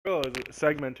has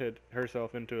segmented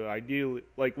herself into ideally,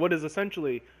 like, what is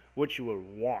essentially what you would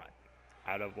want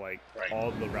out of, like,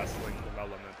 all the wrestling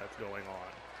development that's going on.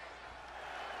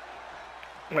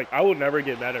 Like, I would never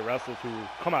get mad at wrestlers who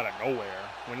come out of nowhere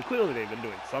when clearly they've been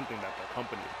doing something that their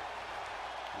company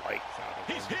likes out of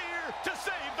them. He's here to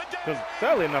save the day. Because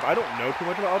sadly enough, I don't know too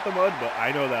much about Out the Mud, but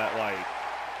I know that, like,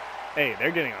 hey,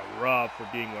 they're getting a rub for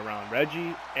being around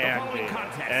Reggie and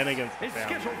Jada and against the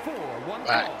family.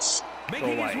 Facts. So,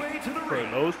 like, for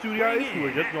those two guys who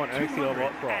were just on NXT level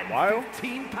for a while,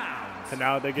 and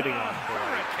now they're getting on for,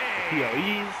 like, the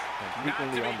PLEs and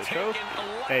frequently on the shows,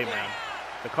 hey, man,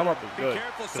 the come up is good.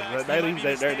 Because that means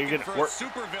they're getting work.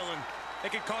 Super villain. They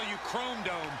could call you Chrome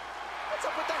Dome. What's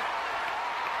up with that?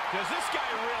 Does this guy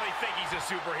really think he's a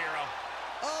superhero?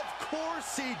 Of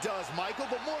course he does, Michael,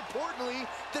 but more importantly,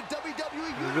 the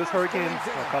WWE Is this Hurricane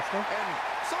custom? And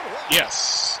so do I.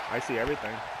 Yes. I see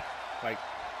everything. Like,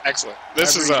 excellent.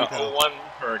 This is a 01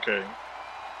 Hurricane.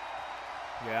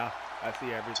 Yeah, I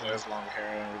see everything. So he has long hair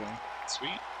and everything.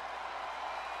 Sweet.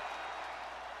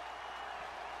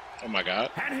 Oh my god.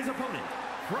 And his opponent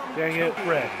from Dang it,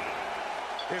 Fred.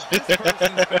 If this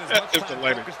person spent as much It's the time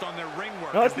lighting. focused on their ring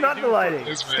work No, it's as they not do the lighting.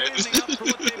 for It's standing up for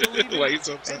what they believe in, Why he's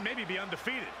upset? they'd maybe be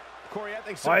undefeated. Corey, I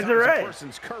think Why is sometimes it a red?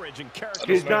 person's courage and character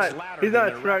He's speaks not louder than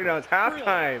their record. SmackDown's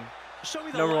halftime Show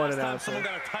me the number one last time announcer. someone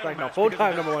got a title Like, no, match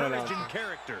full-time because of number one their courage announcer. and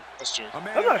character. That's true. A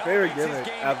man That's my who favorite elevates his gimmick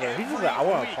game ever. He's just like, I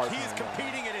want a every part week. He is time.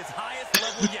 competing at his highest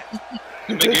level yet.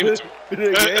 They gave it to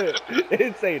him. It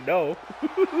didn't say no.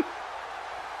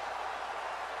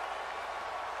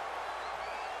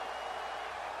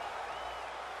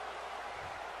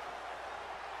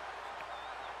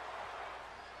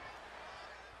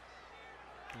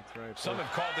 That's right. Some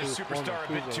have called this superstar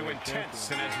a bit too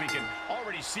intense, and as we can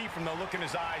already see from the look in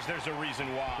his eyes, there's a reason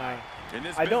why. In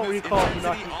this I don't business, recall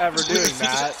intensity Funaki ever often doing leads to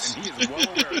that. success, and he is well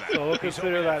aware of that. So we'll He's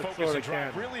consider hoping that focus sort and of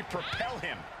drive canon. really propel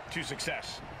him to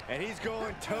success. And he's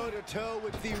going toe-to-toe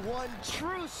with the one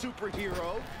true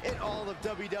superhero in all of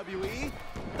WWE,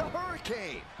 the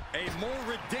Hurricane. A more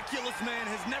ridiculous man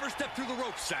has never stepped through the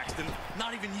ropes, Saxton.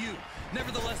 Not even you.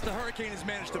 Nevertheless, the Hurricane has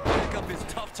managed to back up his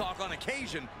tough talk on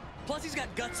occasion. Plus, he's got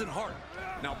guts and heart.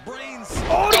 Now, brains...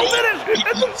 Oh, the finish!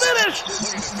 It's a finish!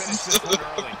 Looking to finish this one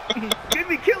early. Give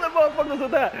me killing motherfuckers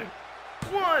with that.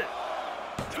 1,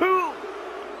 2.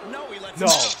 No, he lets No.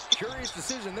 him out. Curious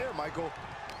decision there, Michael.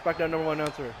 SmackDown number one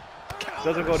announcer.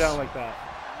 Doesn't go down like that.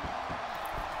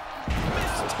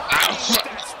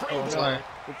 Oh no,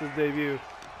 it's his debut.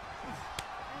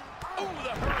 Oh,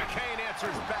 the Hurricane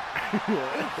answers back.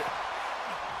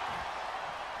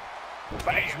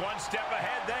 He's one step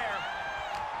ahead there.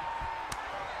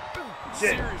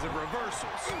 Shit. Series of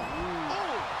reversals. Do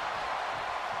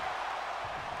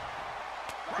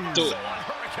it. Reversal on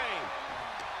Hurricane.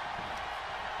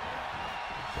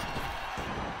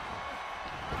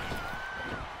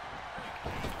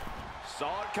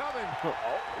 Saw it coming.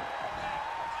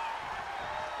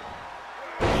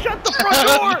 Shut the front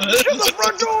door! Shut the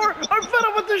front door! I'm fed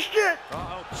up with this shit!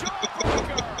 Uh-oh.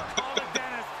 Jawbreaker. Call it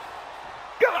Dennis.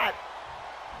 God!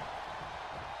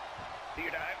 Do you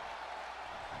die?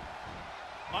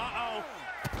 Uh-oh.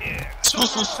 Yeah.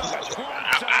 Plunks on the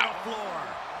floor.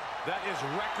 That is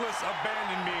reckless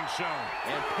abandon being shown.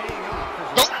 And paying off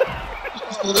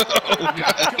They're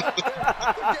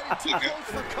getting too close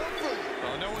for comfort.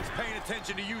 Well, no one's paying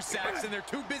attention to you, Saxton. They're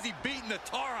too busy beating the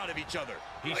tar out of each other.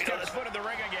 He steps foot in the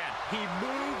ring again. He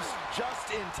moves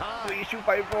just in time. Please shoot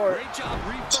fight for it. Great job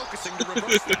refocusing to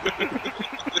reverse that.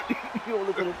 You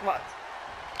look at the spots.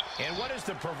 And what is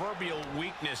the proverbial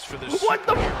weakness for the What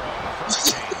the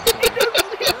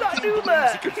superhero? He does not do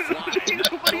that! He can fly.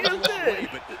 But he Goes a does long way, it!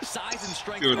 but size and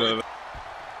strength. Dude,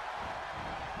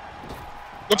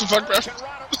 what the fuck, bro?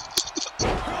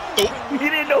 He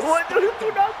didn't know what to do.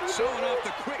 Showing off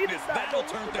the quickness, that'll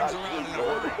turn things around in a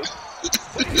hurry.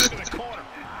 Puts him to the corner.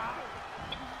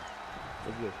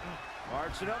 What's this?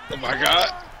 Marching up. Oh my god.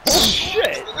 Oh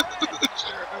shit!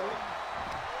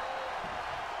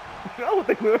 I don't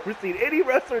think we've ever seen any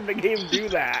wrestler in the game do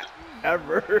that.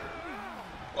 Ever.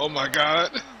 Oh my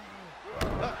god.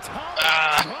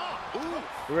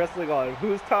 We're wrestling on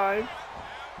whose time?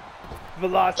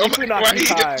 Velocity, Oh my god. Funaki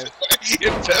time. He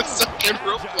hit that second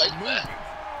rope like that.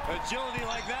 Agility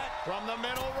like that. From the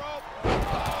middle rope. Oh,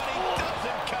 he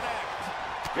doesn't connect.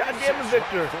 Goddamn it,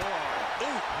 Victor.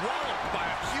 Ooh, walloped by a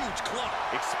huge club.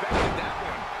 Expected that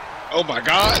one. Oh my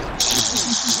god.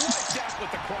 Right down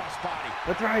with the crossbody.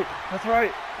 That's right. That's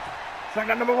right.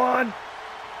 SmackDown number one.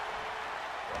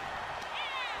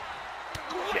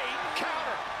 Great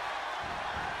counter.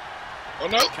 Oh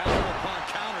no. Counter upon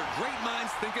counter. Great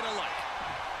minds thinking alike.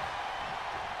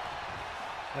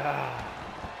 Wow,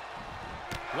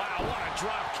 what a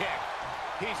drop kick.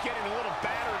 He's getting a little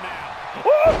battered now.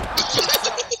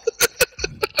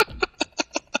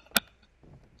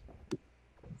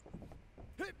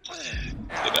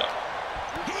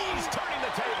 He's turning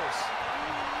the tables.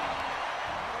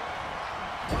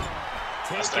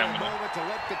 Take a moment to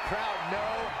let the crowd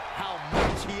know how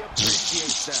much he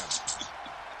appreciates them.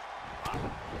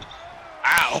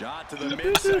 Ow! Shot to the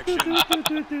midsection.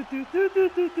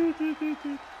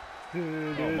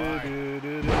 And what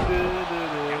a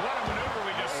maneuver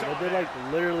we just saw. They did like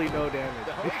literally no damage.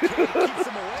 The Hurricane keeps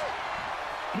him away.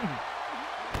 And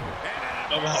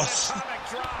an atomic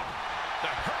drop. The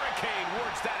Hurricane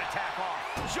wards that attack off.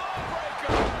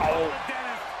 Jawbreaker. Oh.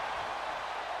 Dennis.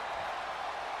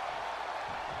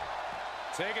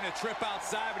 Taking a trip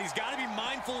outside, but he's got to be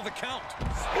mindful of the count.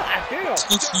 God damn!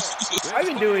 I've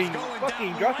been doing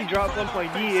fucking droppy drops on my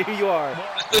knee, and here you are.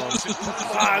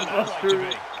 Side buster.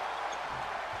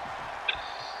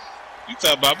 You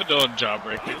talking about me doing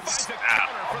jawbreakers? Ow!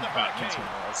 I'm about to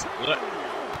what?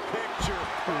 Picture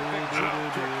perfect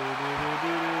drop kick.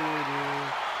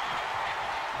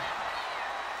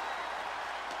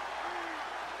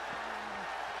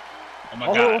 Oh my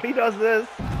Oh, god! he does this.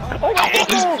 Oh my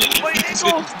ankle! My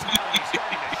ankle!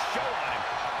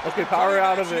 Okay, power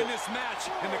out of it. In this match,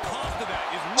 and the cost of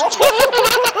that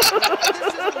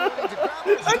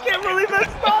is I can't believe that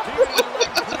stopped.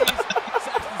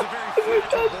 Saxton's a very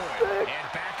fragile boy. And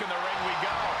back in the ring we go.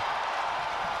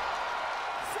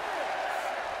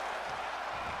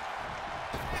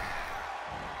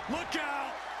 Look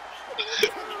out!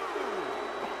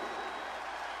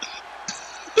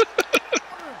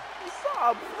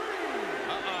 Stop.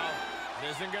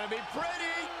 This isn't gonna be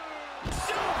pretty.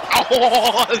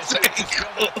 Oh, it's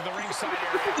ankle. To the ringside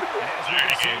area. As we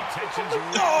can see, tensions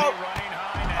really running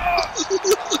high now.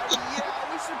 Yeah,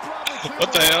 we should probably clear What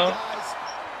the away, hell? guys.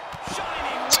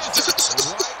 Shining wizard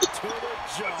right to the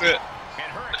jaw. That's it. And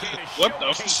Hurricane is What the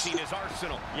showcasing his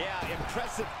arsenal. Yeah,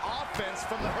 impressive offense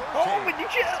from the Oh, Hurricane. with your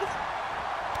chest.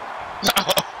 Ow.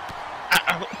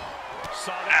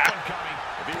 Saw that one coming.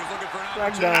 If he was looking for an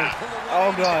Smackdown. opportunity to pull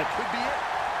Oh away, god. could be it.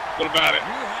 What about it?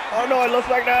 You have Oh no, I lost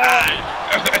Smackdown.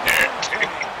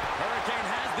 Hurricane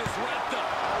has this wrapped up.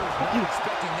 Not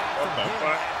expecting that from the him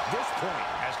fuck? at this point.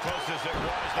 As close as it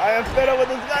was. I am fed up with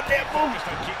this goddamn move. Focused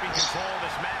on keeping control of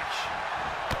this match.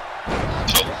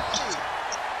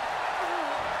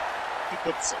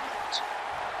 That's so much.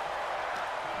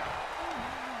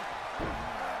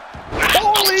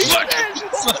 Holy shit!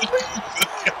 Fuck.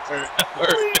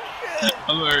 Holy shit!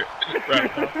 I'm hurt.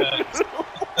 Right,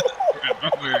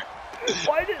 I'm hurt.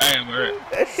 Why did... I am hurt.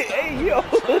 Hey, yo!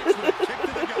 Kick to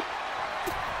the gut.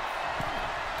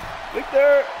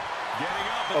 Victor! Getting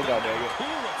up, but Oh, God, then dang it.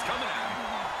 cool what's coming at him.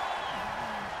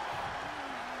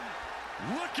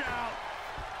 Look out!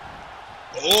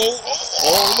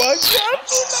 Oh my god!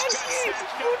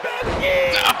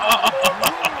 Funaki!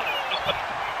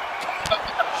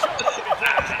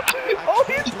 Oh,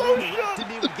 he's so shook!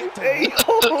 Didn't even get to Hey, yo!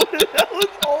 That was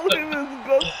all in his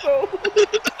gusto!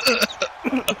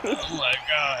 Oh my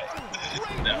god.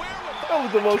 No. That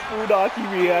was the most Funaki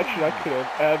reaction I could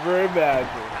have ever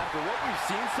imagined. After what we've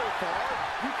seen so far,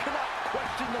 you cannot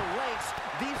question the lengths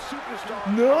these superstars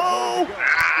are No! willing to go.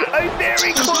 I'm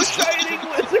very close shining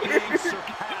wizard!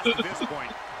 Surpassed at this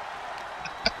point.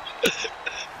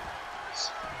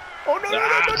 Oh no, no,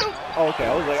 no, no, no! Oh, okay, I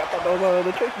was like, I thought that was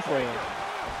the turkey slam.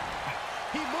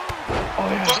 He moved. Oh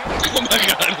yeah. Oh my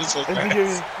god, it's so Let me fast. give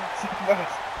you so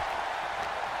fast.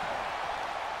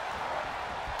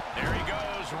 There he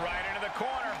goes, right into the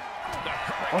corner. The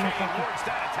Oh, no, Hurricane fuck. wards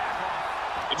that attack off.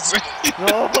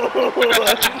 No!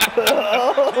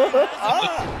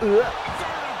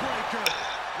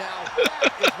 Now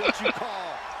that is what you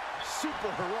call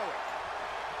super heroic.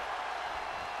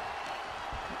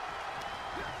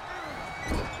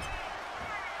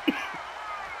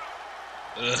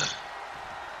 Ugh.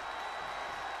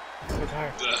 I'm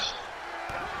tired.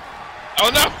 Oh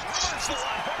no!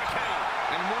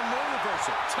 And one more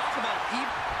reversal. Talk about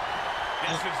even.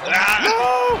 This is Ah.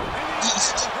 No!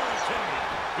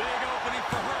 Big opening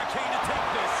for Hurricane to take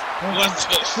this. What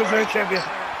the Reserve champion. I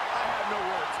have no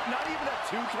words. Not even a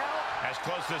 2 count. as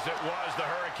close as it was. The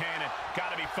Hurricane had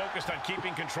got to be focused on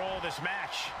keeping control of this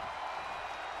match.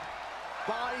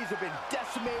 Bodies have been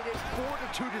decimated.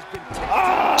 Fortitude has been Shoulders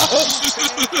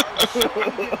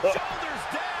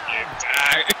down.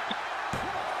 die.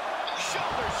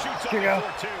 Shoulder shoots Kick up out.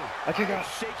 for 2. I kick out.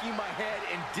 shaking my head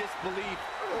in disbelief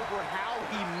over how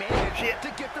he managed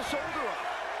to get the shoulder up.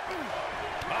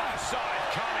 I saw it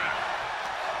coming.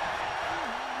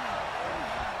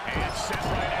 And sent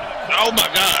right into the corner. Oh my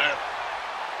god.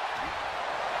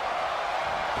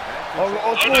 Oh,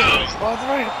 no. That's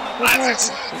right.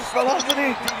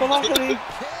 Velocity.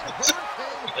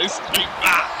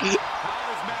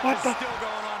 What the? Still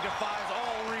going on defies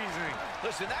all reasoning.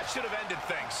 Listen, that should have ended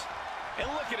things. And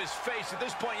look at his face. At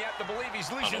this point, you have to believe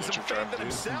he's losing some faith in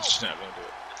himself.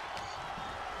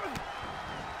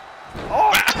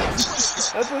 Oh!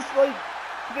 That's just like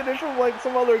finish from like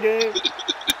some other game.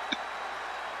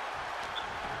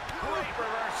 Great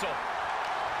reversal.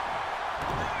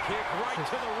 Kick right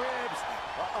to the ribs.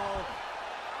 Uh-oh.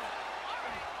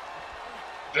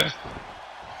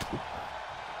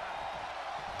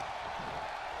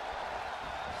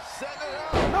 Set it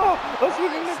up. No! Let's see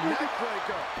Nice neck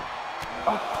breaker.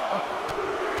 Right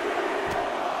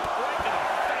to the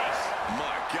face.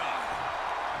 My God.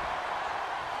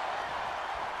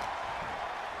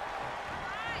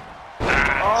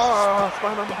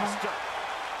 Spine on the Buster.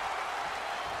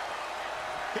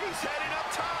 He's heading up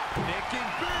top. Thinking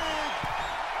big.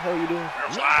 How you doing?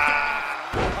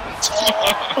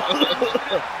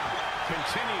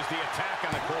 Continues the attack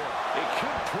on the core. It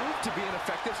could prove to be an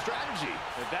effective strategy.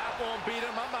 If that won't beat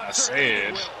him, I'm not I sure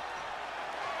said. it will.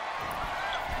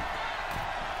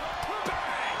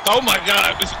 Oh my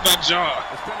god, this is my jaw.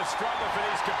 It's been a struggle for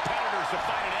these competitors to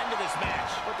find an end to this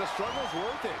match. But the struggle's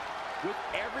worth it. With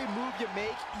every move you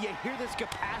make, you hear this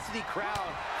capacity crowd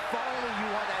following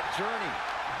you on that journey.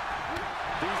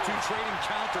 These two trading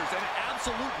counters, an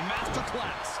absolute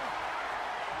masterclass.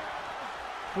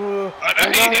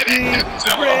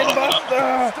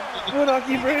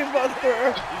 Funaki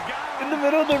brainbuster in the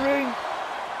middle of the ring.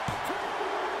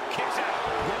 Kicks out.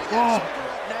 Getting that shoulder up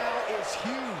now is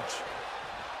huge.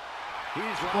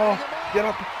 He's riding him up. Get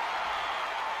up.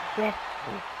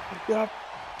 Get up.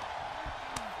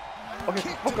 Okay,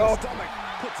 Kick fuck to the off. stomach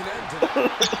puts an end to that.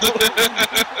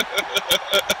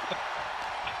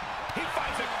 He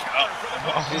finds a counter for the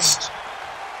Almost.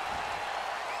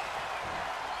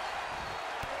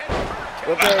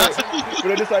 But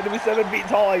I decided to be 7 feet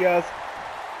tall, I guess.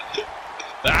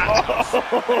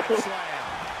 slam.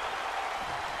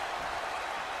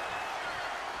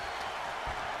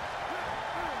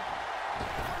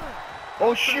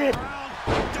 Oh shit! Down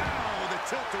with a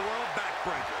tilt-a-whirl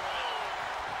backbreaker.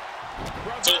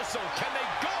 Reversal. Can they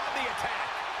go on the attack?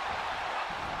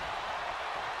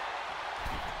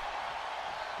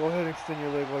 Go ahead and extend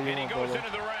your leg while you And he want, goes brother.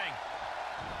 into the ring.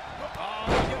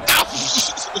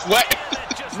 What?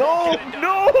 No!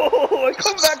 No! I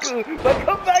come back!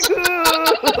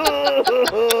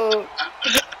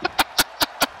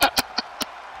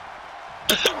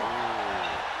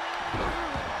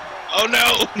 Oh no!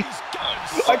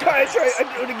 I try.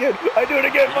 I do it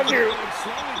again. Fuck you.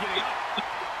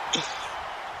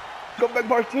 Come back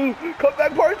part 2.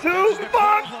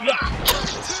 Fuck!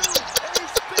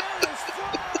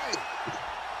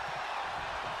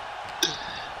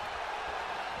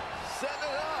 Set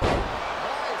it up.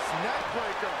 Nice neck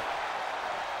breaker.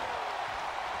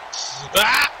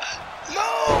 No!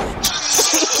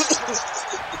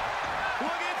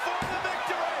 Looking for the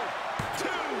victory. 2.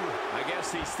 I guess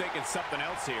he's thinking something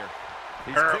else here.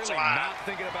 He's clearly not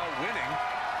thinking about winning.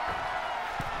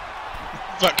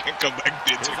 Fucking come back,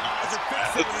 bitch. His eyes are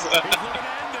fixated. He's looking to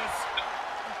end this.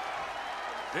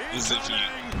 This is you.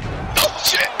 Incoming. Oh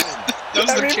shit! That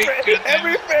was the kick.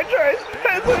 Every franchise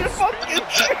has a fucking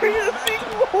serious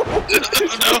sequel.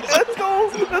 Let's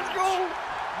go.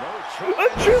 A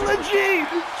trilogy.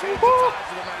 Oh,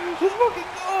 let's fucking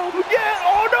go. Yeah.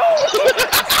 Oh no.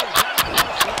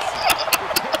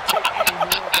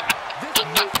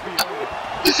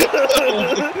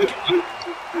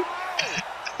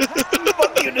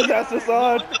 Fuck you, Disaster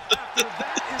Son.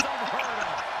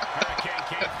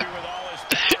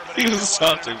 He was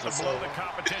salty for so blow long. the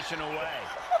competition away.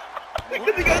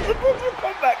 Because he got supposed to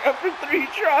come back after 3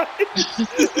 tries.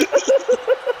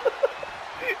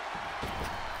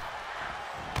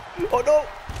 Oh no.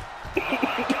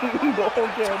 Go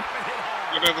again.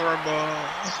 Get in the rumble.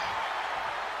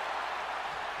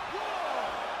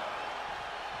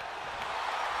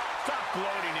 Stop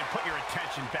gloating and put your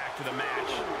attention back to the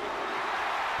match.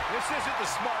 This isn't the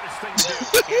smartest thing to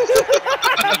do.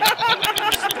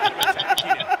 Instead of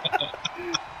attacking it.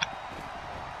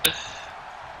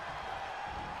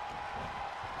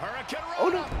 Hurricane Rana. Oh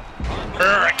no.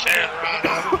 Hurricane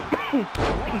Rana.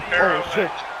 Oh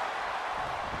shit.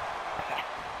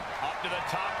 Up to the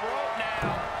top rope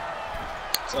now.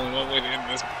 There's only one way to end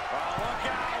this. Look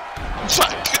out.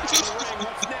 Fuck.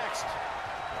 What's next?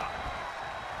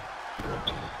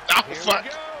 Oh Here fuck. we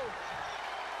go.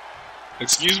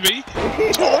 Excuse me?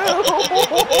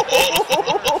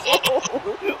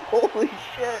 Holy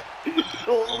shit.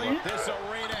 Holy shit. This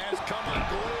arena has come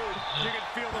unglued. You can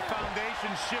feel the foundation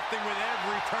shifting with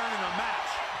every turn in the match.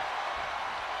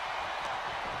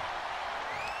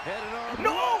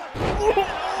 No!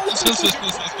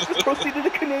 Proceed to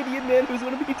the Canadian man who's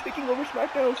going to be taking over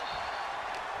SmackDown.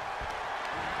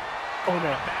 Oh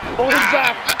no. Oh, his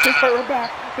back! His hurt back!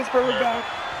 His hurt back!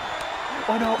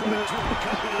 Oh no. Anyone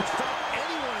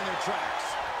in their tracks.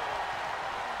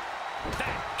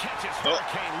 That catches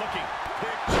Hurricane looking.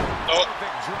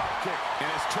 Perfect drop kick. And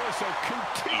his torso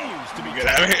continues to be get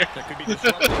out of here. That could be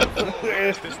disruptive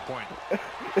at this point.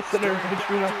 It's an urban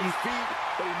Funaki.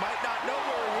 But he might not know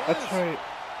where he is. That's right.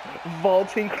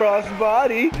 Vaulting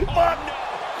crossbody. Fuck!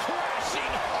 Crashing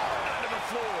hard onto the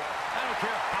floor. I don't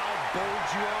care how bold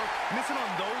you are. Missing on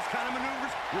those kind of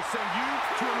maneuvers will send you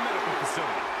to a medical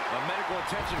facility. Medical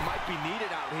attention might be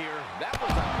needed out here. That was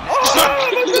a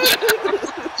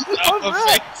What's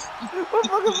that? What the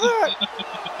fuck is that?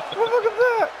 What the fuck is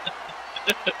that?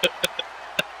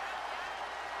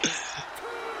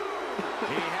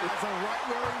 He has him right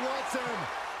where he wants him.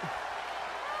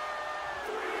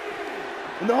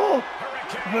 No!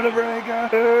 Whatever I got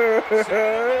her.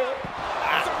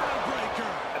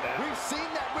 We've seen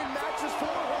that win matches for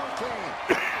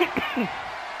Hurricane.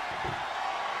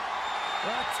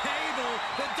 The table,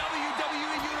 the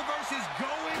WWE Universe is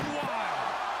going wild.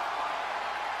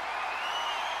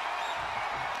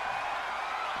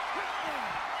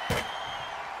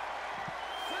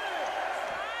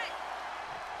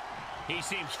 He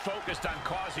seems focused on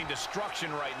causing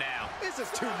destruction right now. This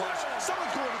is too much.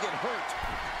 Someone's going to get hurt.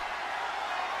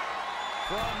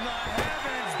 From the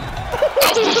heavens.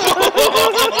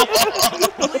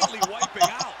 Completely wiping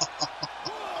out.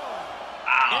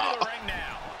 Into the ring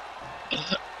now.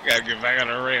 Gotta get back on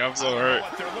the ring. I'm so hurt.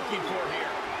 What they're looking for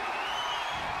here.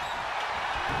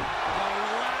 The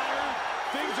ladder.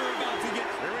 Things are about to get.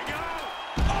 Here we go.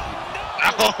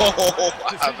 Oh,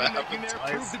 Decision making there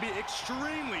proved to be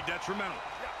extremely detrimental.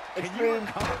 Can you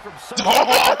recover from such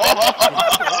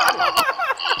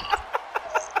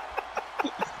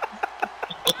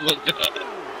Look at that.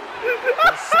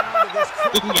 The sound of this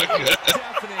crowd Oh my God. is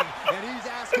deafening, and he's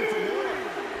asking for more.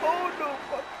 Oh no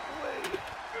fucking way.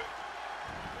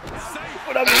 Safe.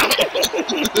 But I mean...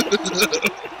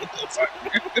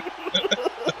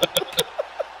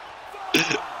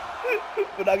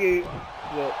 Funaki.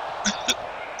 Well.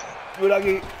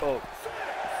 Funaki. Oh.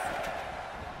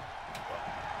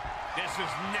 This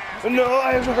is nasty. No,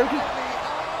 I have a hurricane.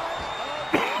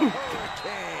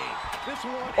 This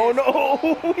one Oh is no.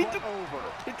 over.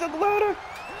 He took ladder.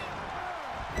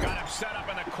 Got him set up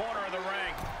in the corner of the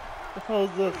ring. What the hell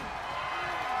is this?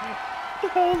 What the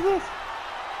hell is this?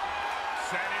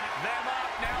 Setting them up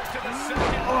now to the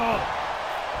second. Oh.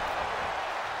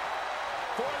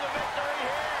 For the victory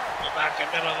here. Get back in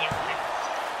the middle of the ring.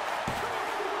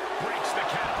 Breaks the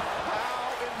count.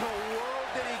 How in the world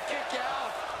did he kick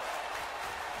out?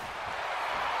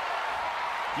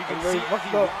 You can I'm see very as fucked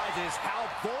he up. rises how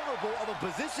vulnerable of a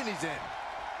position he's in.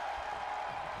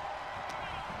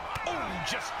 Oh,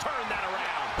 just turn that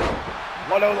around.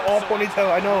 Oh, that was all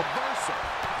ponytail, I know. Reversal.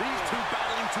 These two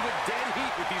battling to a dead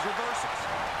heat with these reversals.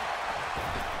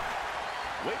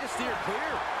 Way to steer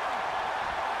clear.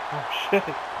 Oh shit.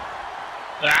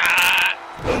 Ah!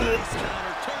 Nice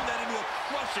counter. Turn that into a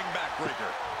crushing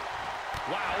backbreaker.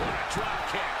 Wow, what a drop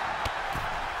kick.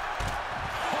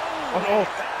 Oh no.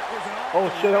 Oh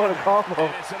shit, I want a combo.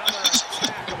 And it's another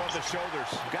attack above the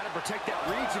shoulders. Got to protect that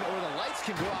region or the lights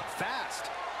can go out fast.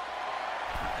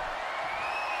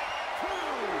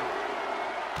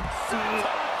 Top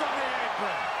of the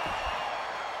apron.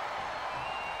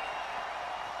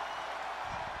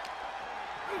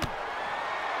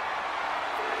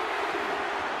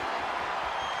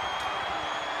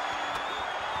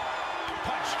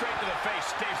 Punch straight to the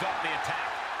face, staves off the attack.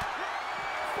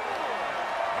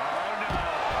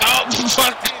 Oh,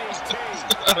 fuck.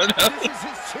 Oh, no. This is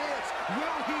his chance.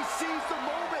 Will he seize the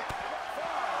moment?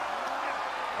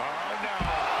 Oh, no.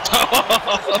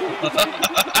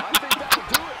 I think that'll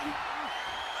do it.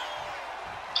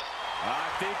 I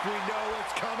think we know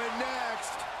what's coming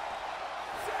next.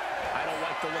 I don't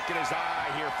like the look in his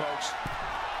eye here, folks.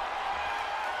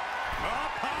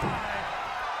 Up high.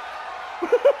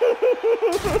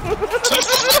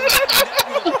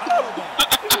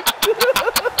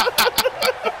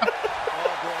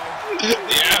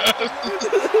 Yeah.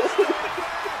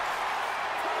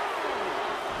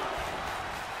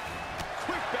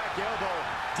 Quick back elbow.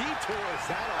 detours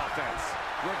that offense.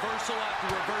 Reversal after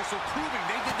reversal, proving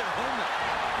they did their homework.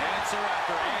 Answer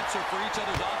after answer for each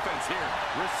other's offense here.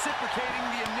 Reciprocating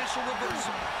the initial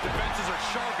reversal. Defenses are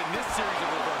sharp in this series of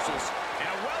reversals. And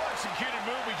a well-executed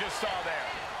move we just saw there.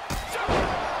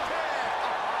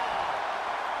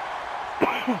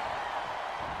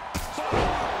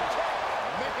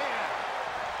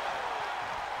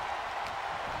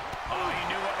 Oh, he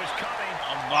knew what was coming.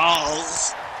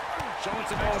 Balls. Showing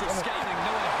some extra scouting,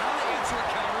 knowing how to answer a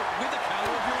counter with a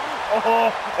counter of your own.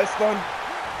 Oh, that's done.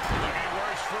 Looking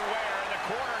worse for Ware in the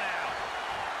corner now.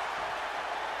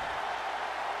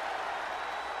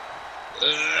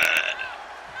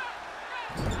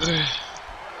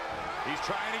 He's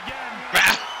trying again.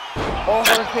 Oh,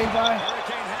 Hurricane guy.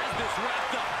 Hurricane has this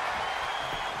wrapped up.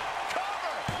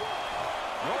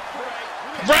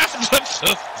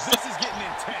 This is getting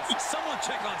intense. Someone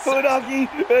check on Funaki,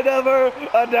 never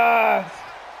dies.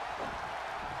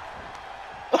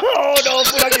 Oh no,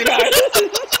 Funaki died.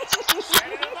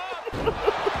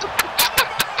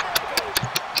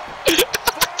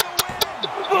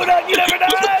 Funaki never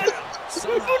dies.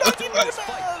 Funaki never dies.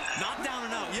 Not down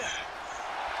and out yet.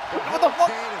 What the fuck?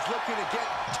 Hurricane is looking to get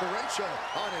torrential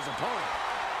on his opponent.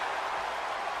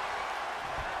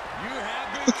 You have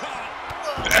been caught.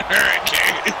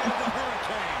 Hurricane. The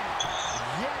Hurricane.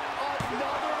 Yet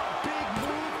another big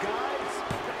move, guys.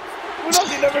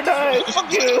 Funaki never dies. Fuck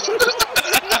you.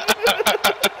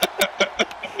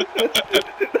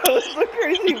 That was a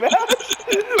crazy match.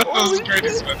 That was the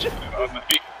greatest match all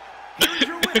night. Here's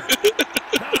your winner. Hurricane.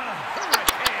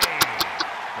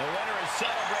 The winner is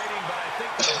celebrating, but I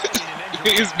think they're hiding an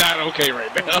injury. He's not okay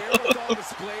right now.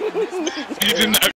 He did not.